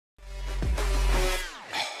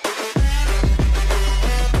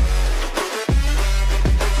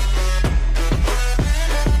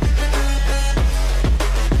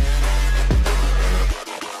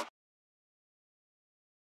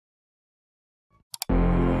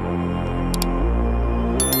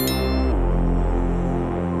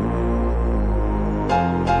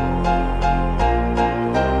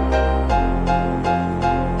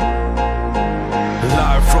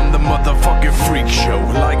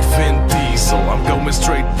I'm going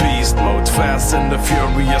straight beast mode, fast and the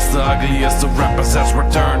furious. The ugliest of rappers has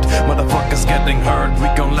returned. Motherfuckers getting hurt, we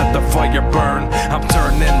gon' let the fire burn. I'm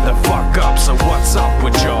turning the fuck up, so what's up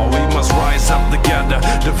with y'all? We must rise up together,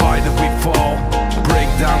 divided we fall. Break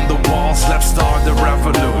down the walls, let's start the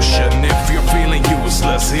revolution. If you're feeling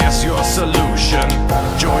useless, here's your solution.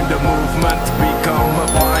 Join the movement, become a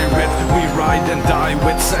pirate. We ride and die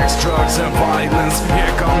with sex, drugs and violence.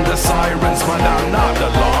 Here come the sirens, but I'm not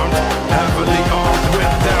alarmed. Heavily armed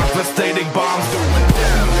with devastating bombs doing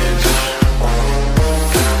damage.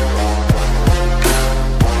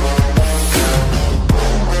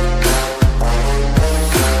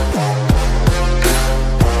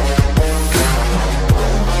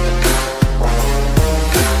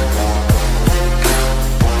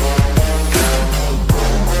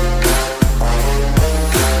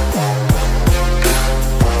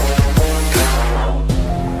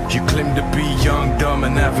 Claim to be young, dumb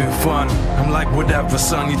and having fun. I'm like whatever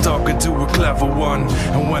son, you're talking to a clever one.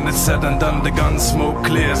 And when it's said and done, the gun smoke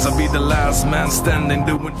clears. I'll be the last man standing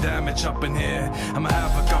doing damage up in here. I'ma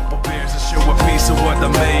have a couple beers to show a piece of what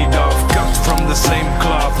I'm made of. Cut from the same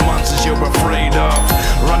cloth, monsters you're afraid of.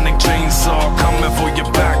 Running chainsaw, coming for your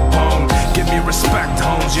backbone. Give me respect,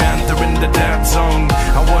 homes, you enter in the dead zone.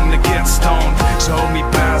 I wanna get stoned, so hold me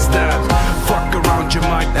past that. Fuck around, you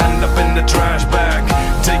might end up in the trash bag.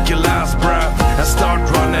 Take your last breath and start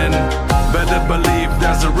running. Better believe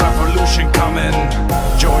there's a revolution coming.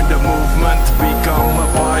 Join the movement, become a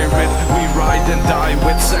pirate. We ride and die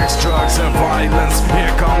with sex, drugs and violence.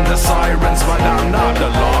 Here come the sirens, but I'm not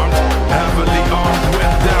alarmed. Heavily armed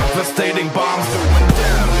with devastating bombs doing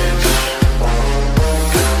damage.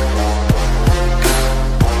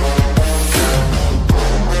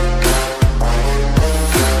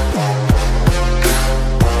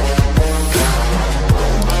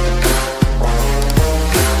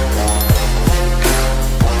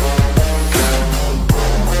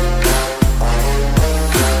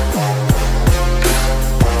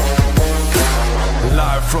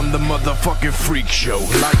 From the motherfucking freak show,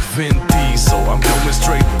 like Vin Diesel, I'm going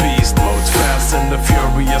straight beast mode, fast and the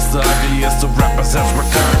furious. The ugliest of rappers has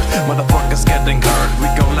returned. Motherfuckers getting hurt, we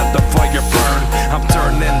gon' let the fire burn. I'm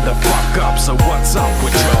turning the fuck up, so what's up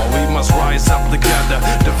with y'all? We must rise up together,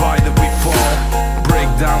 divided we fall. Break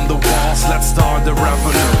down the walls, let's start the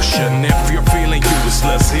revolution. If you're feeling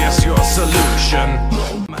useless, here's your solution.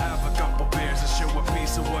 I'ma have a couple beers to show a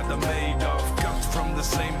piece of what I'm made of. Cut from the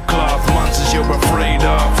same cloth, monsters you're afraid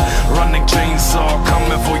of. Running chainsaw,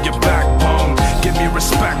 coming for your backbone. Give me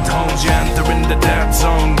respect, homes, you enter in the dead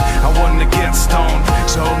zone. I wanna get stoned,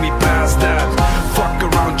 so hold me past that. Fuck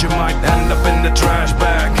around, you might end up in the trash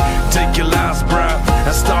bag. Take your last breath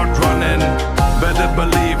and start running. Better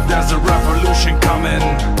believe there's a revolution coming.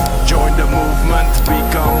 Join the movement,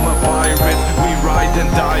 become a pirate. We ride and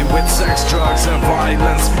die with sex, drugs and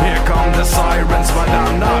violence. Here come the sirens, but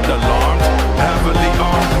I'm not alarmed. Heavily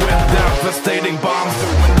armed with devastating bombs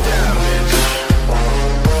doing damage.